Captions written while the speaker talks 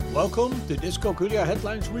Welcome to Dyscalculia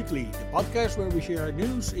Headlines Weekly, the podcast where we share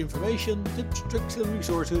news, information, tips, tricks and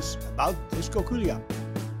resources about dyscalculia.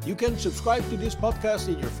 You can subscribe to this podcast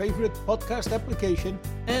in your favorite podcast application,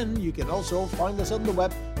 and you can also find us on the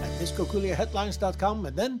web at dyscalculiaheadlines.com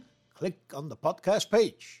and then click on the podcast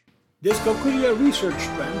page. Dyscalculia research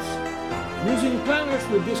trends, using planners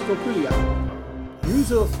with dyscalculia,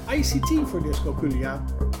 use of ICT for dyscalculia,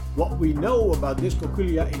 what we know about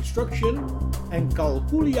dyscalculia instruction, and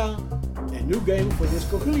Calculia, a new game for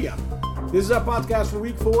dyscalculia. This is our podcast for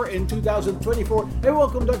week 4 in 2024. And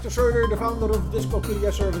welcome Dr. Schroeder, the founder of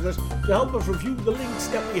Dyscalculia Services, to help us review the links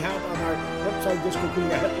that we have on our website,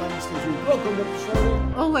 Dyscalculia Headlines this week. Welcome, Dr.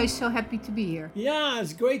 Schroeder. Always so happy to be here. Yeah,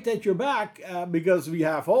 it's great that you're back because we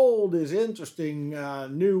have all this interesting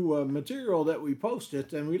new material that we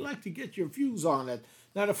posted, and we'd like to get your views on it.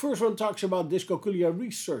 Now, the first one talks about dyscalculia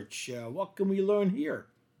research. What can we learn here?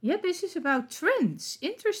 Yeah, this is about trends.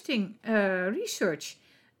 Interesting research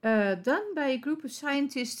done by a group of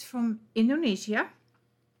scientists from Indonesia,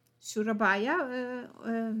 Surabaya,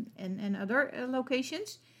 and other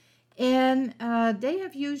locations. And they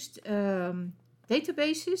have used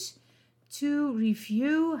databases to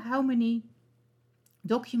review how many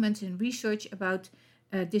documents and research about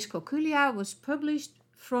dyscalculia was published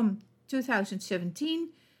from 2017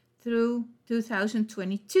 through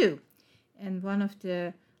 2022. And one of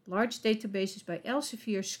the large databases by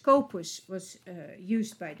Elsevier, Scopus, was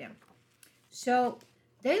used by them. So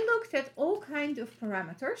they looked at all kinds of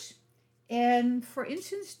parameters. And for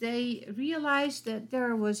instance, they realized that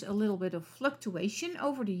there was a little bit of fluctuation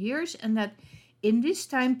over the years and that in this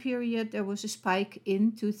time period there was a spike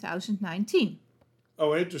in 2019.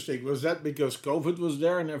 Oh, interesting. Was that because COVID was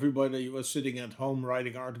there and everybody was sitting at home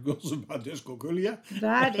writing articles about dyscalculia?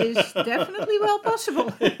 That is definitely well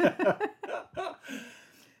possible.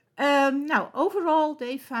 Now, overall,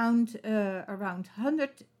 they found around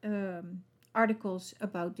 100 articles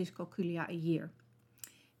about dyscalculia a year.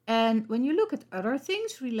 And when you look at other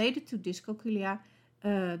things related to dyscalculia,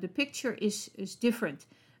 the picture is different.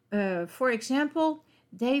 For example,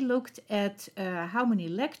 they looked at how many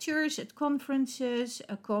lectures at conferences,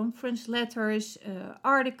 conference letters,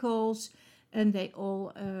 articles, and they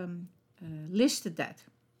all listed that.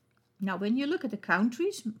 Now, when you look at the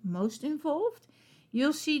countries most involved,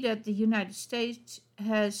 you'll see that the United States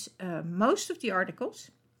has most of the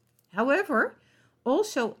articles. However,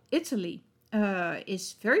 also Italy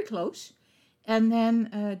is very close, and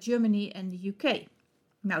then Germany and the UK.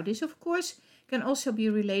 Now, this, of course, can also be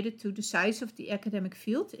related to the size of the academic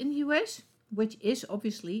field in the US, which is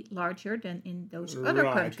obviously larger than in those other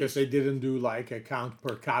countries. Right, because they didn't do like a count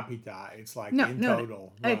per capita. It's like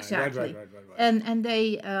total. Right, exactly. Right. And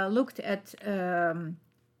they looked at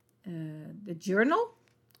the Journal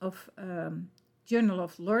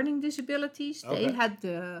of Learning Disabilities. Okay. They had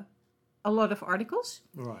a lot of articles.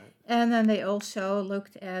 Right. And then they also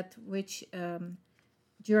looked at which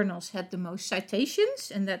journals had the most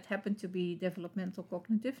citations, and that happened to be Developmental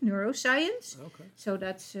Cognitive Neuroscience. Okay. So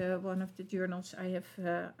that's one of the journals I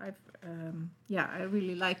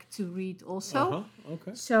really like to read also. Uh-huh.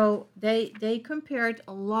 Okay. So they compared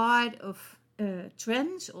a lot of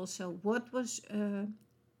trends, also what was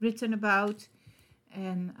written about,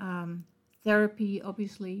 and therapy,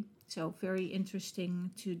 obviously. So very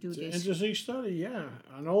interesting to do this. It's an interesting study, yeah.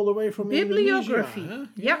 And all the way from bibliography. Indonesia.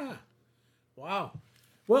 Huh? Yeah. Wow.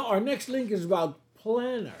 Well, our next link is about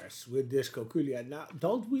planners with dyscalculia. Now,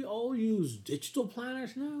 don't we all use digital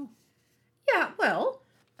planners now? Yeah, well,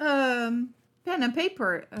 pen and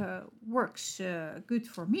paper works good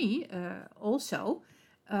for me also.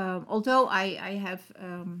 Although I have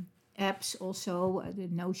apps also, the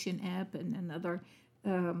Notion app and other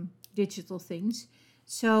digital things.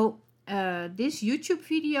 So this YouTube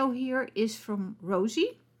video here is from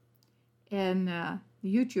Rosie, and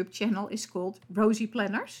the YouTube channel is called Rosie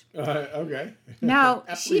Planners. Okay. Now,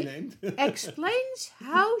 she named. explains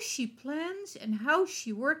how she plans and how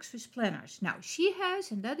she works with planners. Now, she has,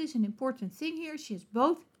 and that is an important thing here, she has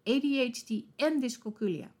both ADHD and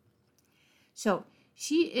dyscalculia. So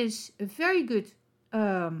she is a very good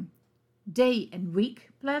day and week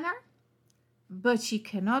planner, but she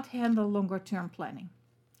cannot handle longer term planning.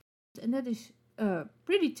 And that is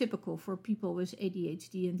pretty typical for people with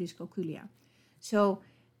ADHD and dyscalculia. So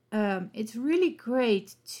it's really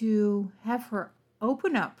great to have her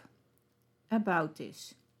open up about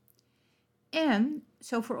this. And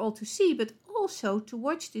so for all to see, but also to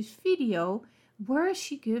watch this video where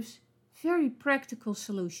she gives very practical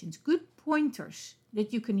solutions, good pointers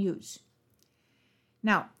that you can use.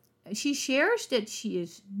 Now, she shares that she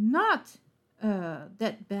is not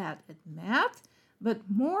that bad at math, but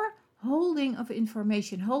more holding of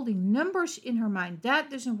information, holding numbers in her mind. That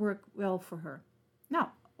doesn't work well for her.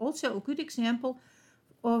 Now, also a good example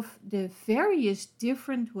of the various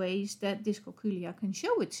different ways that dyscalculia can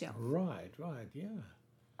show itself. Right, yeah.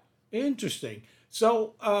 Interesting.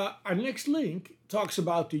 So our next link talks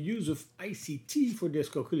about the use of ICT for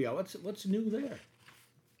dyscalculia. What's new there?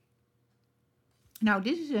 Now,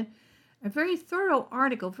 this is a very thorough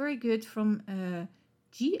article, very good, from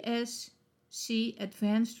GSC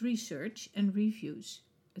Advanced Research and Reviews.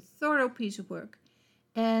 A thorough piece of work.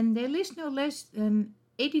 And they list no less than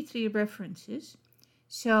 83 references.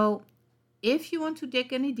 So if you want to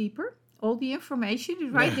dig any deeper, all the information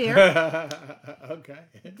is right there. Okay.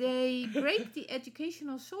 They break the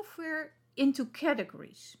educational software into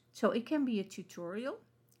categories. So it can be a tutorial,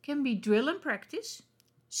 can be drill and practice,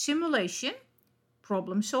 simulation,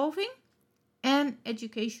 problem solving, and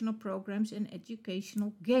educational programs and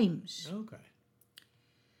educational games. Okay.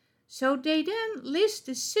 So they then list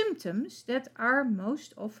the symptoms that are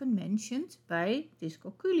most often mentioned by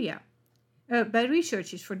dyscalculia, by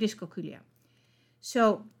researchers for dyscalculia.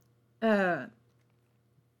 So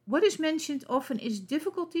what is mentioned often is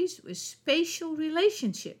difficulties with spatial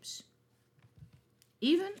relationships,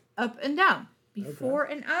 even up and down, before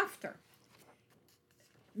and after.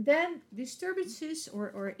 Then disturbances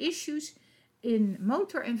or issues in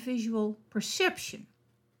motor and visual perception,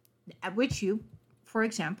 which you, for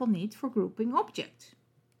example, need for grouping objects.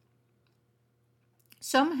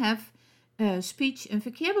 Some have speech and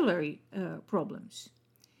vocabulary problems.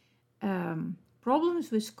 Problems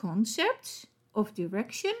with concepts of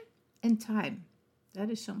direction and time. That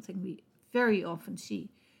is something we very often see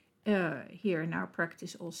here in our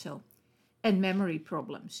practice also. And memory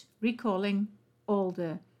problems, recalling all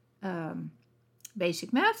the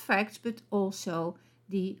basic math facts, but also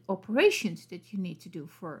the operations that you need to do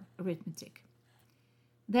for arithmetic.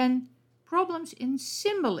 Then problems in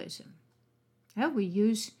symbolism. We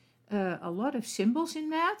use a lot of symbols in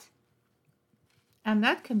math, and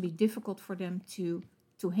that can be difficult for them to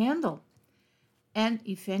handle. And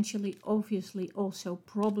eventually, obviously, also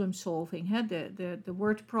problem solving. The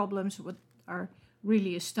word problems are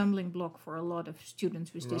really a stumbling block for a lot of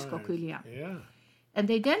students with dyscalculia. Yeah. And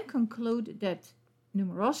they then conclude that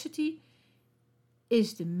numerosity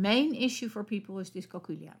is the main issue for people with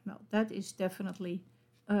dyscalculia. Well, that is definitely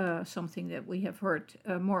something that we have heard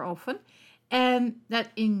more often. And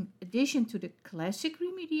that in addition to the classic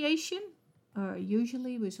remediation,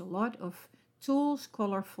 usually with a lot of tools,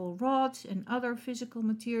 colorful rods and other physical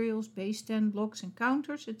materials, base 10 blocks and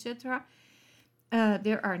counters, etc.,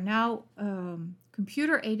 there are now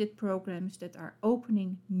computer-aided programs that are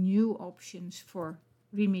opening new options for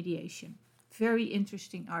remediation. Very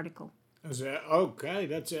interesting article. Okay,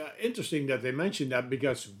 that's interesting that they mentioned that,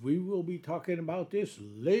 because we will be talking about this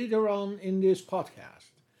later on in this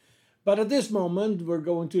podcast. But at this moment, we're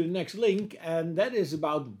going to the next link, and that is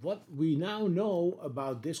about what we now know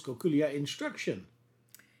about dyscalculia instruction.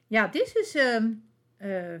 Yeah, this is a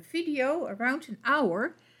video around an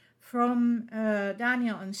hour from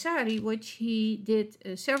Daniel Ansari, which he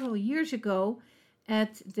did several years ago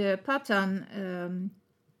at the Patan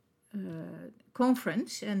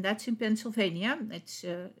conference, and that's in Pennsylvania. It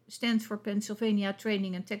stands for Pennsylvania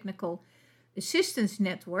Training and Technical Assistance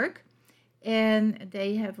Network, and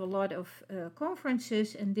they have a lot of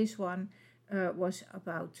conferences, and this one was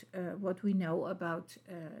about what we know about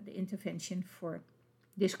the intervention for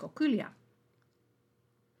dyscalculia.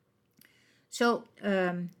 So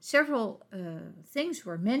several things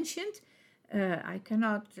were mentioned. I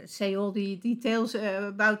cannot say all the details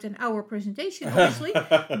about an hour presentation, obviously,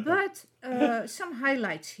 but some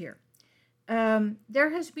highlights here. There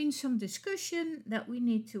has been some discussion that we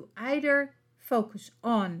need to either focus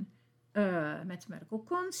on mathematical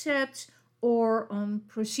concepts or on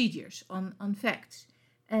procedures, on facts.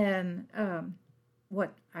 And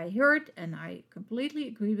what I heard, and I completely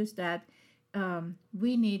agree with that,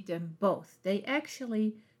 we need them both. They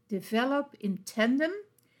actually develop in tandem,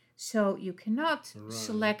 so you cannot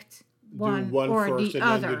select one or the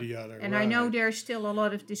other. And I know there's still a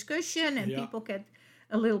lot of discussion, and people get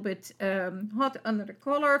a little bit hot under the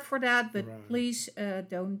collar for that, but please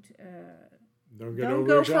don't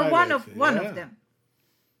go for one of them.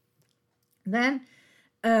 Then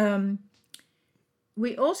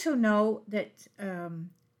we also know that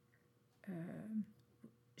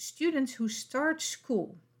students who start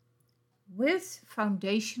school with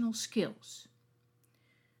foundational skills,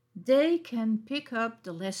 they can pick up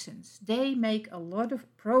the lessons. They make a lot of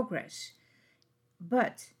progress.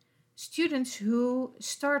 But students who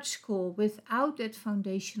start school without that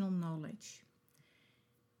foundational knowledge,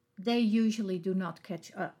 they usually do not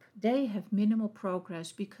catch up. They have minimal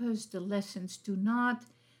progress because the lessons do not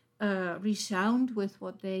resound with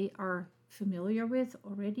what they are familiar with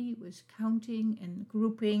already, with counting and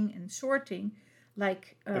grouping and sorting,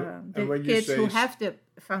 like the kids who have the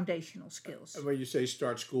foundational skills. And when you say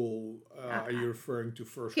start school, are you referring to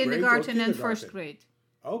first kindergarten grade or and first grade?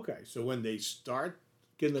 Okay, so when they start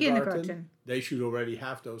kindergarten, they should already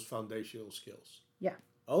have those foundational skills. Yeah.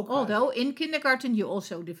 Okay. Although in kindergarten you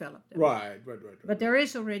also develop them. Right. But there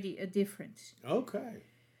is already a difference. Okay.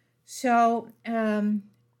 So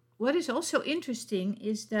what is also interesting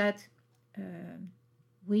is that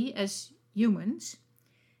we as humans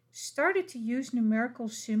started to use numerical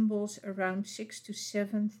symbols around 6,000 to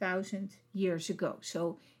 7,000 years ago.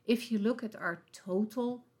 So if you look at our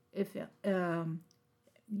total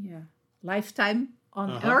lifetime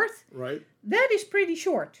on Earth, right, that is pretty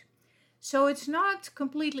short. So it's not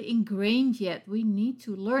completely ingrained yet. We need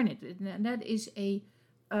to learn it. And that is a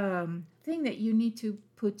thing that you need to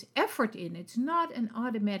put effort in. It's not an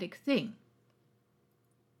automatic thing.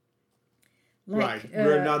 Like, right.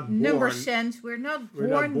 We're not born. Number sense. We're not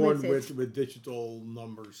born with digital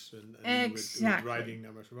numbers and exactly. with writing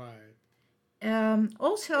numbers. Right.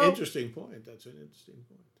 Also, interesting point. That's an interesting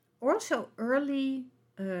point. Also, early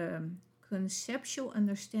conceptual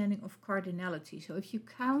understanding of cardinality. So if you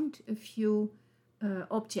count a few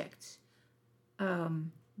objects,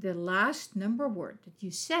 the last number word that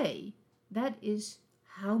you say, that is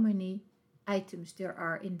how many items there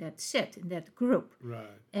are in that set, in that group. Right.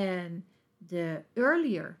 And the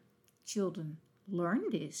earlier children learn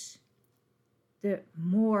this, the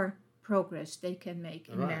more progress they can make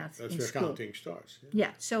in math That's in where school. counting starts.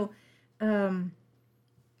 Yeah. So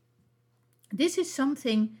this is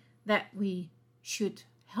something that we should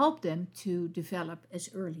help them to develop as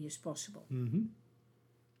early as possible. Mm-hmm.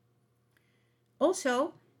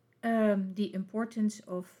 Also, the importance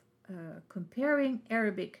of comparing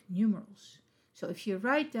Arabic numerals. So if you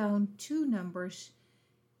write down two numbers,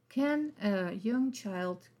 can a young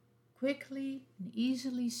child quickly and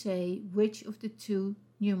easily say which of the two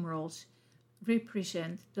numerals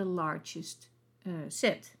represent the largest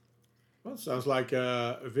set? Well, sounds like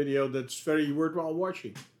a video that's very worthwhile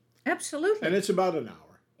watching. Absolutely. And it's about an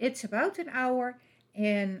hour. It's about an hour.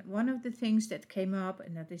 And one of the things that came up,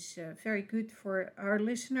 and that is very good for our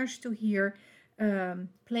listeners to hear,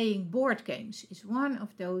 playing board games is one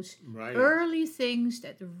of those early things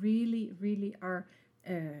that really, really are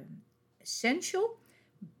essential.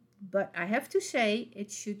 But I have to say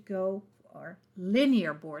it should go for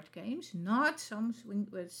linear board games, not something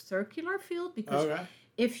with circular field, because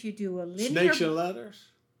if you do a linear... Snakes and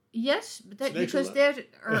ladders? Yes, but because there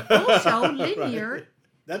are also linear... Right.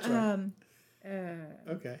 That's right.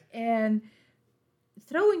 Okay. And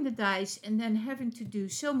throwing the dice and then having to do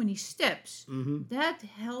so many steps, that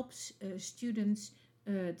helps students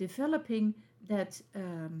developing that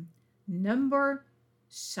number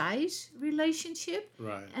size relationship.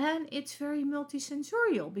 Right. And it's very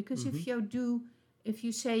multisensorial, because if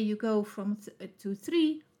you say you go from to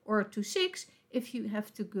 3 or to 6, if you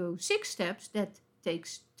have to go 6 steps, that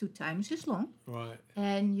takes 2 times as long. Right.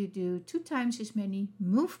 And you do 2 times as many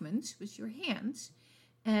movements with your hands.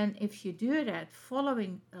 And if you do that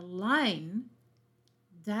following a line,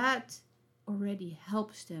 that already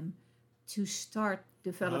helps them to start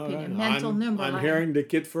developing a mental number line. I'm hearing the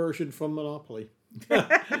kid version from Monopoly.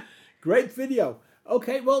 Great video.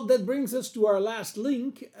 Okay, well, that brings us to our last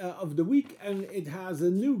link of the week, and it has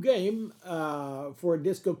a new game for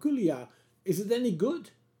Dyscalculia. Is it any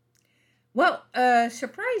good? Well,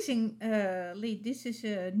 surprisingly, this is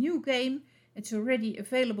a new game. It's already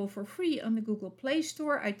available for free on the Google Play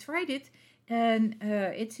Store. I tried it, and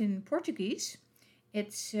it's in Portuguese.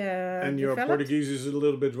 It's and your Portuguese is a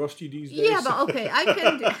little bit rusty these days. Yeah, but okay, I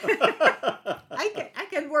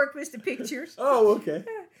can work with the pictures. Oh, okay.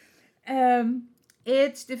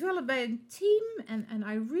 It's developed by a team, and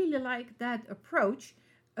I really like that approach,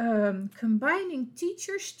 combining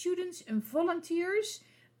teachers, students, and volunteers.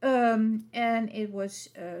 And it was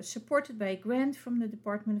supported by a grant from the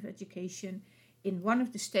Department of Education in one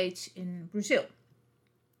of the states in Brazil.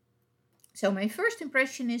 So my first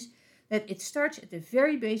impression is that it starts at a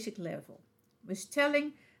very basic level, with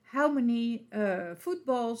telling how many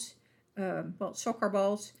soccer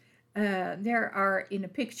balls there are in a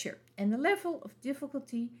picture. And the level of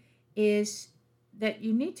difficulty is that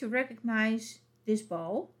you need to recognize this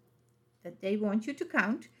ball that they want you to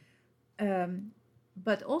count,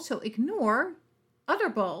 but also ignore other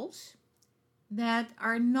balls that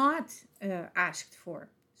are not asked for,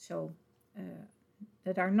 so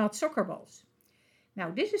that are not soccer balls. Now,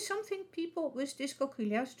 this is something people with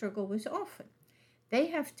dyscalculia struggle with often. They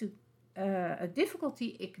have a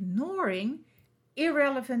difficulty ignoring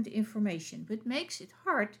irrelevant information, which makes it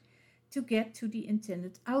hard to get to the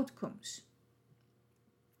intended outcomes.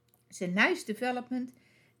 It's a nice development,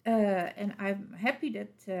 and I'm happy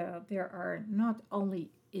that there are not only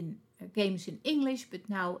games in English, but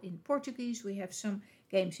now in Portuguese. We have some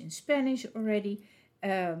games in Spanish already,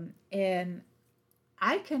 and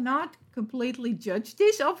I cannot completely judge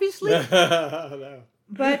this, obviously, No.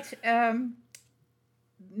 but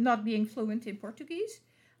not being fluent in Portuguese,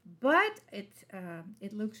 but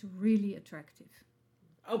it looks really attractive.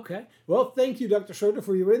 Okay. Well, thank you, Dr. Schroeder,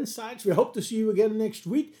 for your insights. We hope to see you again next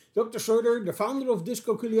week. Dr. Schroeder, the founder of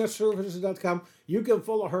DyscalculiaServices.com. You can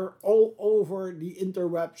follow her all over the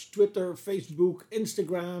interwebs, Twitter, Facebook,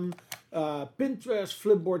 Instagram, Pinterest,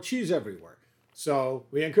 Flipboard. She's everywhere. So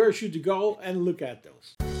we encourage you to go and look at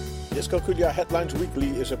those. Dyscalculia Headlines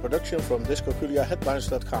Weekly is a production from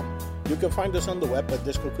Dyscalculiaheadlines.com. You can find us on the web at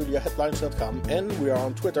Dyscalculiaheadlines.com, and we are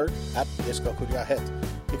on Twitter at DyscalculiaHead.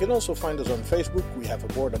 You can also find us on Facebook. We have a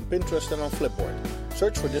board on Pinterest and on Flipboard.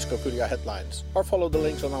 Search for Dyscalculia Headlines or follow the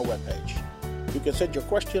links on our webpage. You can send your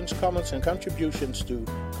questions, comments and contributions to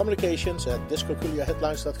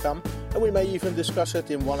communications@Dyscalculiaheadlines.com, and we may even discuss it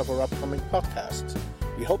in one of our upcoming podcasts.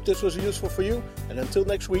 We hope this was useful for you, and until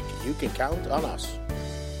next week, you can count on us.